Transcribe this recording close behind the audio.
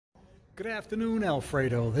Good afternoon,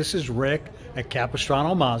 Alfredo. This is Rick at Capo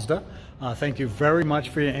Mazda. Thank you very much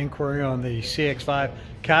for your inquiry on the CX-5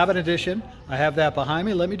 Carbon Edition. I have that behind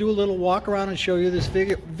me. Let me do a little walk around and show you this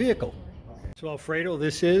vehicle. So Alfredo,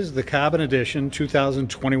 this is the Carbon Edition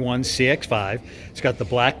 2021 CX-5. It's got the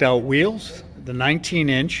blacked out wheels, the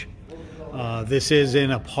 19-inch. This is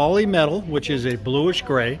in a polymetal, which is a bluish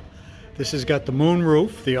gray. This has got the moon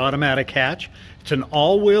roof, the automatic hatch. It's an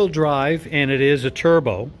all-wheel drive and it is a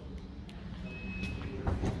turbo.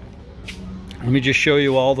 Let me just show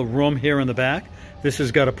you all the room here in the back. This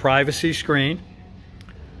has got a privacy screen.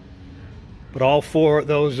 But all four,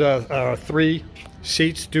 those three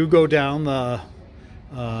seats do go down the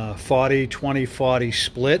 40-20-40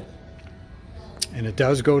 split. And it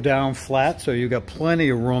does go down flat, so you've got plenty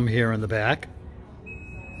of room here in the back.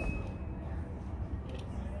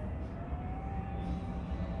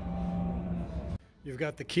 You've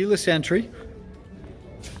got the keyless entry.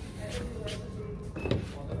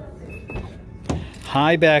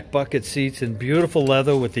 High back bucket seats in beautiful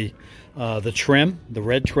leather with the trim, the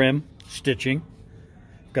red trim stitching.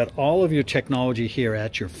 Got all of your technology here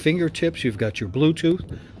at your fingertips. You've got your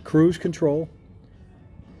Bluetooth, cruise control.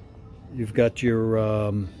 You've got your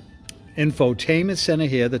infotainment center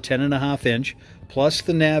here, the 10.5-inch, plus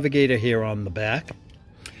the navigator here on the back.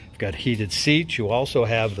 You've got heated seats. You also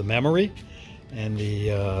have the memory and the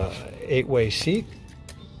 8-way seat.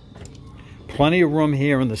 Plenty of room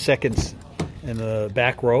here in the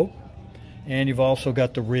back row, and you've also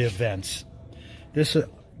got the rear vents. This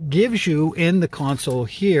gives you in the console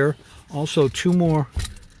here also two more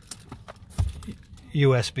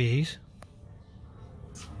USBs.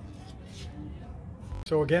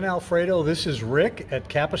 So again, Alfredo, this is Rick at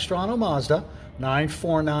Capo Mazda,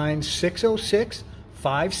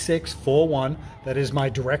 949-606-5641. That is my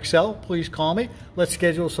direct cell. Please call me. Let's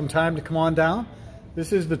schedule some time to come on down.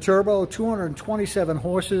 This is the turbo, 227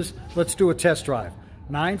 horses. Let's do a test drive.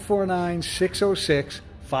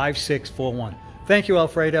 949-606-5641. Thank you,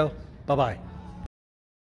 Alfredo. Bye-bye.